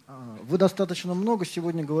 Вы достаточно много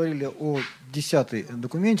сегодня говорили о 10-й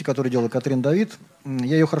документе, который делала Катрин Давид.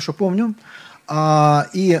 Я ее хорошо помню.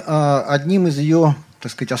 И одним из ее,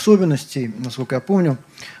 так сказать, особенностей, насколько я помню,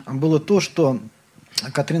 было то, что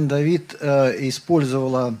Катрин Давид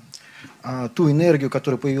использовала ту энергию,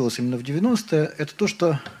 которая появилась именно в 90-е, это то,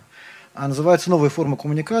 что называется новая форма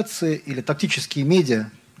коммуникации или тактические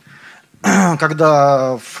медиа,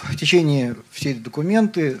 когда в течение всей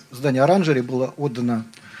документы здание «Оранжерей» было отдано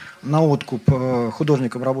на откуп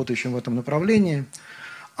художникам, работающим в этом направлении.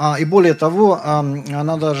 И более того,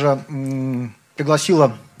 она даже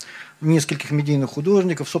пригласила нескольких медийных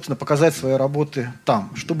художников, собственно, показать свои работы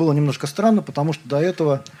там, что было немножко странно, потому что до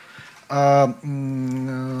этого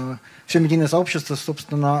все медийное сообщество,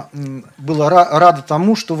 собственно, было радо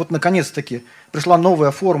тому, что вот наконец-таки пришла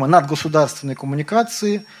новая форма надгосударственной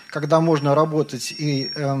коммуникации, когда можно работать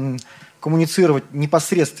и коммуницировать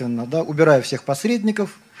непосредственно, да, убирая всех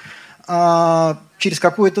посредников. Через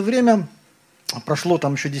какое-то время, прошло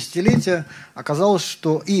там еще десятилетие, оказалось,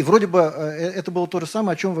 что... И вроде бы это было то же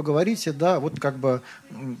самое, о чем вы говорите, да, вот как бы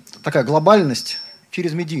такая глобальность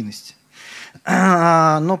через медийность.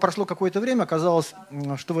 Но прошло какое-то время, оказалось,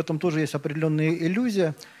 что в этом тоже есть определенная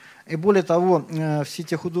иллюзия. И более того, все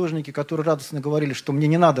те художники, которые радостно говорили, что мне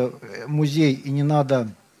не надо музей и не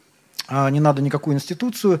надо никакую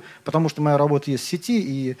институцию, потому что моя работа есть в сети,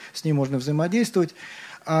 и с ней можно взаимодействовать,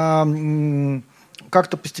 как-то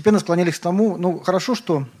постепенно склонялись к тому, ну, хорошо,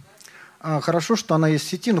 что она есть в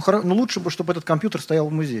сети, но лучше бы, чтобы этот компьютер стоял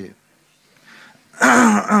в музее.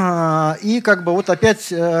 И как бы вот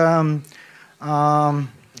опять...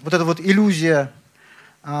 вот эта вот иллюзия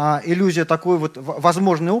такой вот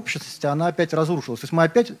возможной общности, она опять разрушилась. То есть мы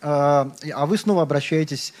опять, а вы снова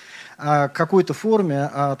обращаетесь к какой-то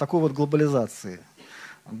форме такой вот глобализации.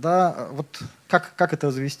 Да, вот как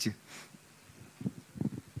это завести?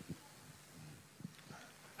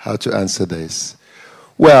 How to answer this?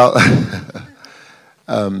 Well,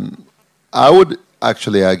 I would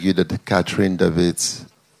actually argue that Catherine David's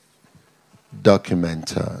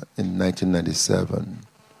documenter in 1997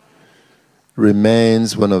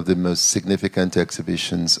 remains one of the most significant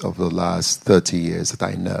exhibitions of the last 30 years that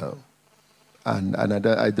I know. And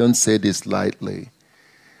I don't say this lightly.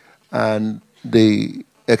 And the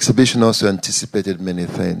exhibition also anticipated many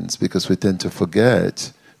things, because we tend to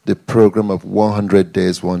forget the program of 100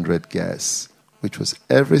 days, 100 guests, which was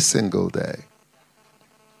every single day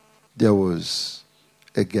there was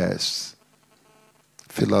a guest.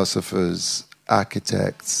 Philosophers,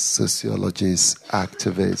 architects, sociologists,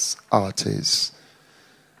 activists, artists,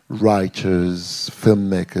 writers,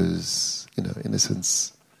 filmmakers, in a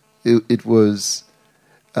sense. It was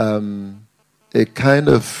a kind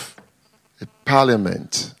of a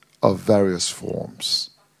parliament of various forms,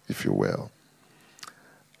 if you will.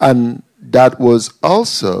 And that was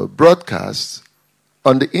also broadcast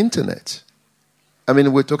on the internet. I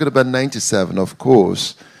mean, we're talking about 97, of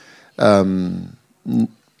course.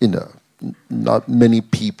 Not many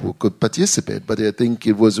people could participate, but I think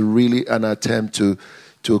it was really an attempt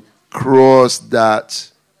to cross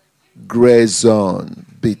that gray zone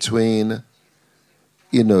between,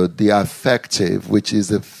 the affective, which is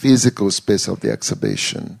the physical space of the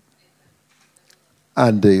exhibition,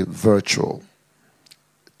 and the virtual,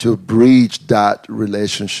 to bridge that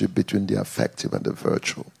relationship between the affective and the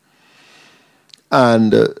virtual.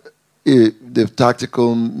 And the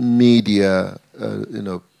tactical media,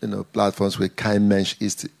 platforms where Kaimensch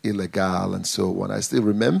is illegal and so on. I still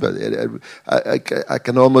remember it. I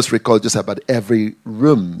can almost recall just about every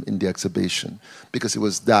room in the exhibition, because it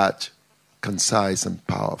was that concise and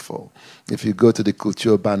powerful. If you go to the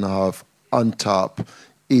Kulturbahnhof, on top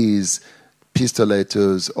is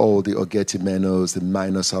pistoletos, all the Ogeti Menos, the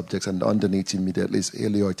minor subjects, and underneath immediately is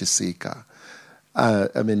Heliotisika.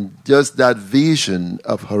 Just that vision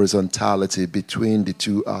of horizontality between the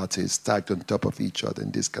two artists stacked on top of each other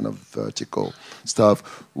in this kind of vertical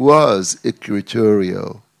stuff was a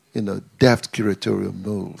curatorial, deft curatorial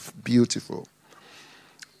move. Beautiful.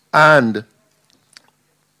 And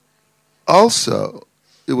also,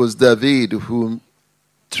 it was David who,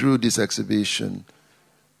 through this exhibition,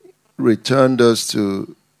 returned us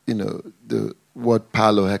to, what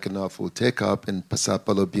Paolo Hekenoff will take up in Sao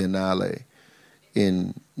Paulo Biennale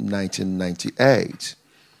in 1998,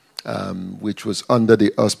 which was under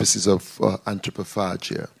the auspices of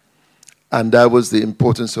anthropophagia. And that was the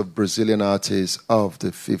importance of Brazilian artists of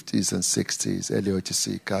the 50s and 60s,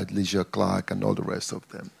 Heliotisika, Ligia Clark, and all the rest of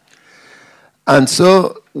them. And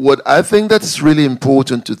so what I think that's really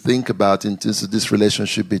important to think about in terms of this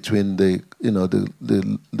relationship between the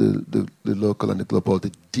local and the global,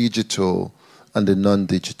 the digital and the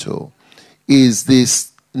non-digital, is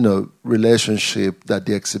this relationship that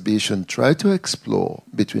the exhibition tried to explore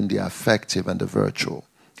between the affective and the virtual.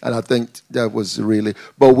 And I think that was really,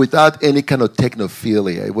 but without any kind of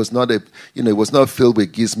technophilia. It was not it was not filled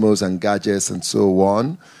with gizmos and gadgets and so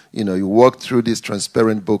on. You walk through this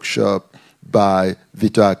transparent bookshop by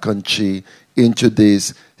Vito Acconci into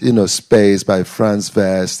this, space by Franz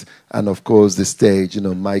West, and of course the stage,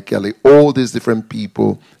 Mike Kelly, all these different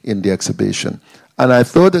people in the exhibition. And I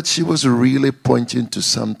thought that she was really pointing to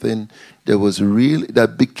something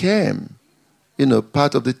that became,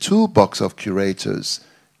 part of the toolbox of curators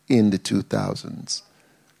in the 2000s.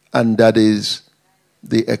 And that is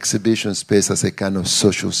the exhibition space as a kind of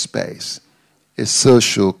social space, a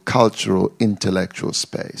social, cultural, intellectual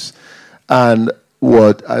space. And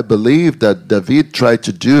what I believe that David tried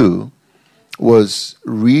to do was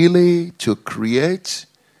really to create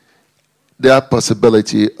that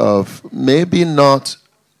possibility of maybe not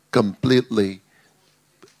completely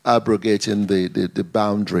abrogating the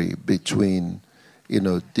boundary between,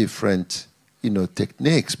 different,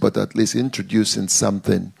 techniques, but at least introducing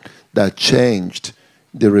something that changed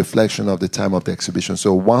the reflection of the time of the exhibition.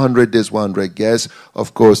 So 100 Days, 100 Guests,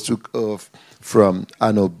 of course, took off from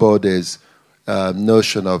Arnold Bode's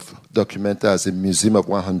notion of Documenta as a museum of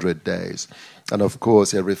 100 days. And of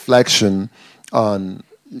course, a reflection on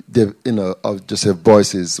of Joseph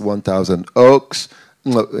Beuys's 1000 Oaks,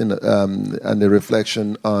 and a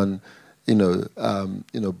reflection on,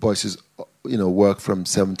 Beuys's, work from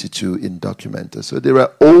 72 in Documenta. So there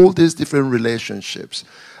are all these different relationships.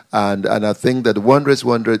 And I think that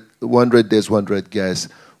 100 Days, 100 Guests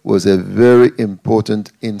was a very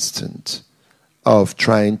important instant of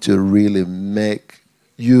trying to really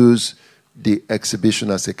use the exhibition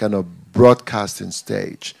as a kind of broadcasting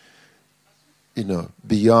stage,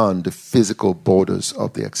 beyond the physical borders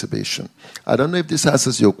of the exhibition. I don't know if this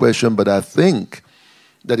answers your question, but I think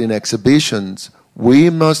that in exhibitions, we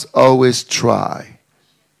must always try,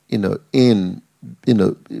 we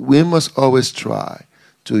must always try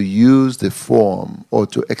to use the form or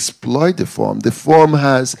to exploit the form. The form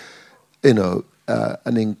has,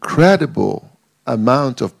 an incredible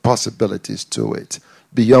amount of possibilities to it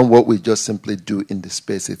beyond what we just simply do in the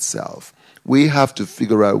space itself. We have to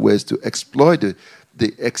figure out ways to exploit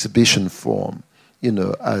the exhibition form,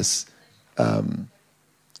 as a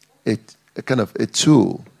kind of a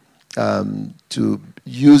tool to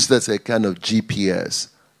use that as a kind of GPS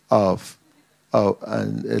of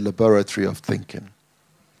and a laboratory of thinking.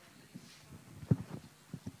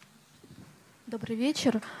 Добрый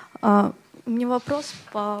вечер. У меня вопрос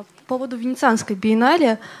по поводу Венецианской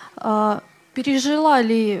биеннале. Пережила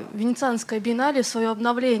ли Венецианская биеннале свое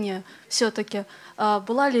обновление все-таки?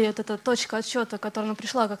 Была ли эта точка отсчета, которая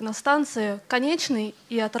пришла как на станции, конечной,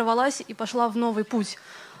 и оторвалась и пошла в новый путь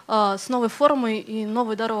с новой формой и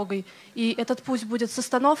новой дорогой? И этот путь будет с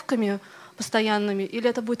остановками постоянными, или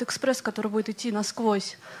это будет экспресс, который будет идти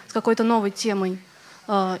насквозь с какой-то новой темой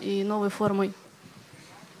и новой формой?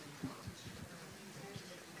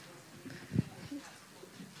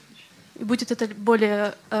 И будет это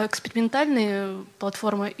более экспериментальные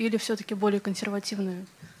платформы или все-таки более консервативные?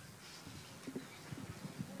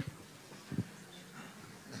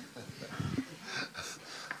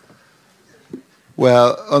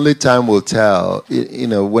 Well, only time will tell.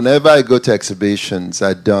 Whenever I go to exhibitions,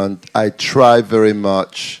 I try very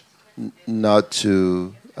much not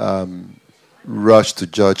to rush to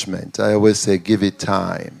judgment. I always say, give it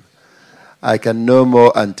time. I can no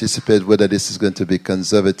more anticipate whether this is going to be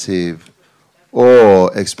conservative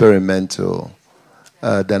or experimental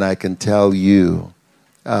than I can tell you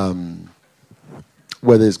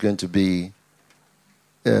whether it's going to be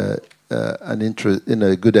an interest in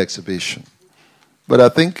a good exhibition. But I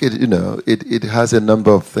think it has a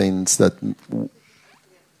number of things that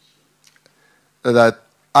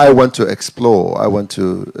I want to explore. I want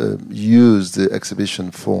to use the exhibition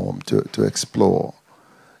form to explore.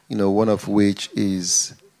 One of which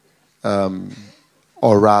is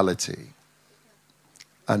orality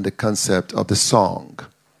and the concept of the song.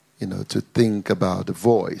 To think about the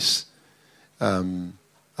voice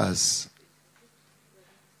as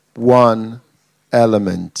one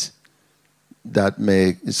element that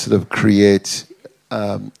may sort of create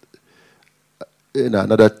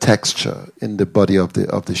another texture in the body of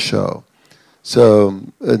the show. So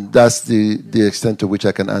that's the extent to which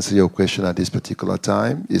I can answer your question at this particular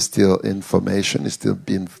time. It's still information. It's still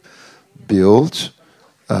being built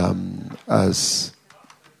as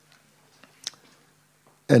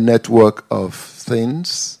a network of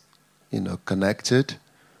things, connected.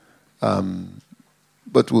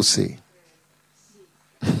 But we'll see.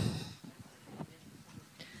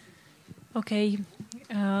 Okay.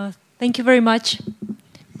 Thank you very much.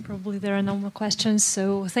 Probably there are no more questions.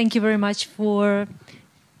 So thank you very much for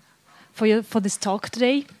this talk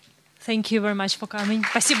today. Thank you very much for coming.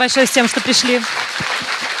 Спасибо большое всем, что пришли.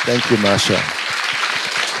 Thank you, Masha.